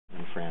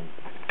friends.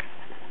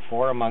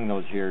 4 among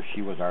those here,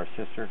 she was our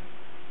sister.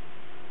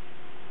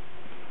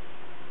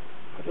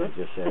 What I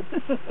just said.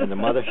 And the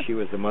mother, she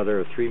was the mother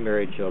of 3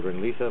 married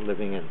children. Lisa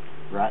living in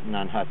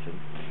Groton-on-Hudson.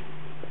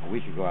 A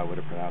week ago I would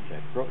have pronounced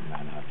that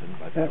Groton-on-Hudson,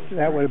 but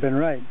that would have been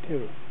right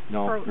too.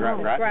 No,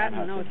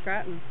 Groton-on-Hudson. No, it's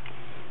Groton.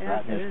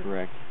 Yeah, Groton is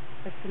correct.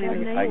 That's the name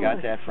of the I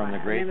got that from the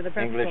great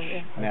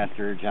English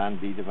master John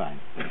B. DeVine.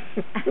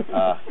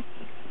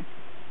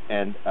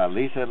 And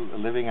Lisa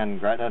living on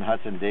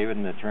Groton-on-Hudson, David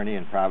an attorney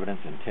in Providence,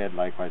 and Ted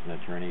likewise an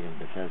attorney in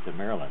Bethesda,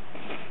 Maryland.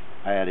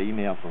 I had an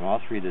email from all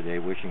 3 today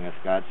wishing us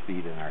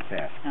Godspeed in our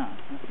task. Oh,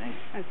 that's nice.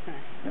 That's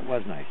nice. It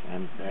was nice,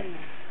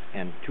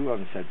 and 2 of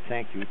them said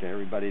thank you to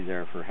everybody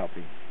there for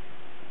helping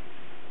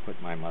put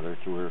my mother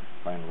to her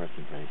final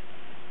resting place.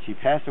 She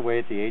passed away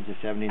at the age of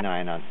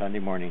 79 on Sunday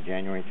morning,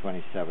 January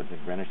 27th, in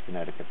Greenwich,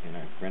 Connecticut, in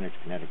a Greenwich,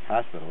 Connecticut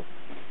hospital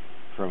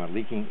from a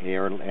leaking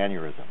aortal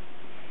aneurysm.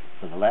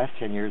 For the last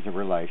 10 years of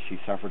her life, she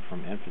suffered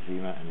from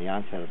emphysema and the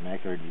onset of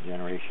macular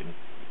degeneration,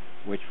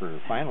 which for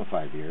her final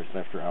 5 years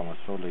left her almost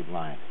totally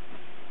blind.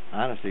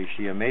 Honestly,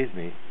 she amazed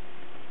me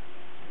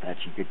that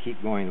she could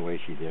keep going the way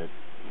she did.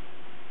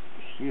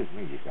 Excuse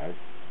me, you guys.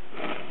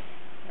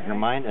 Her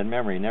mind and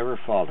memory never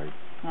faltered.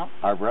 Well,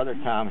 our brother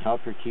Tom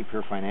helped her keep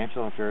her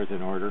financial affairs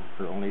in order.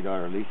 Her only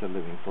daughter Lisa,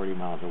 living 40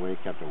 miles away,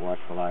 kept a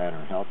watchful eye on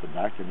her health and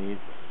doctor needs,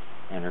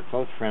 and her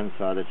close friends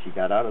saw that she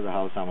got out of the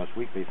house almost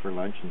weekly for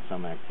lunch and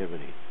some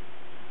activity.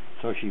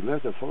 So she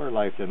lived a fuller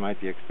life than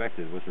might be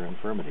expected with her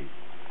infirmities.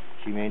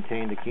 She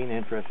maintained a keen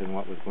interest in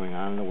what was going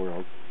on in the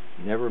world,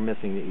 never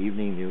missing the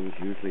evening news.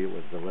 Usually it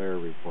was the Lair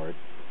report,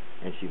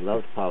 and she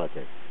loved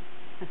politics.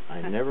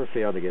 I never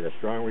failed to get a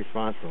strong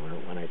response from her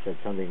when I said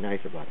something nice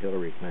about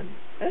Hillary Clinton.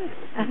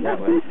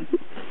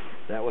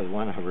 That was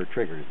one of her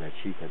triggers, that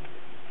she could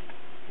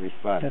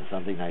respond to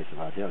something nice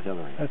about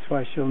Hillary. That's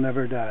why she'll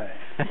never die.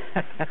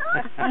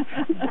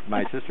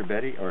 My sister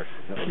Betty, or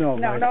Hillary?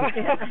 No,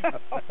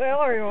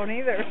 Hillary won't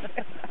either.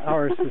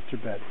 Our sister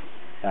Betty.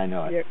 I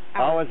know it.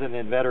 Always an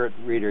inveterate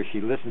reader,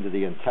 she listened to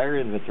the entire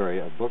inventory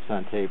of books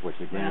on tape which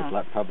the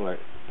Greenwich Public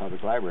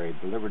Library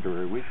delivered to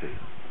her weekly.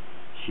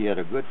 She had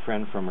a good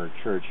friend from her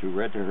church who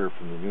read to her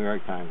from the New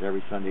York Times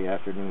every Sunday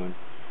afternoon.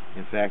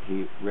 In fact,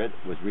 he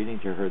was reading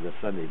to her the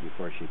Sunday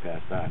before she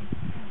passed on.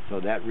 So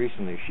that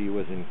recently she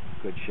was in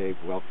good shape,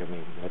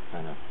 welcoming, that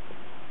kind of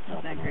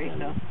help. Isn't that great,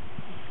 though?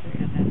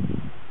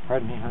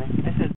 Pardon me, honey? I said,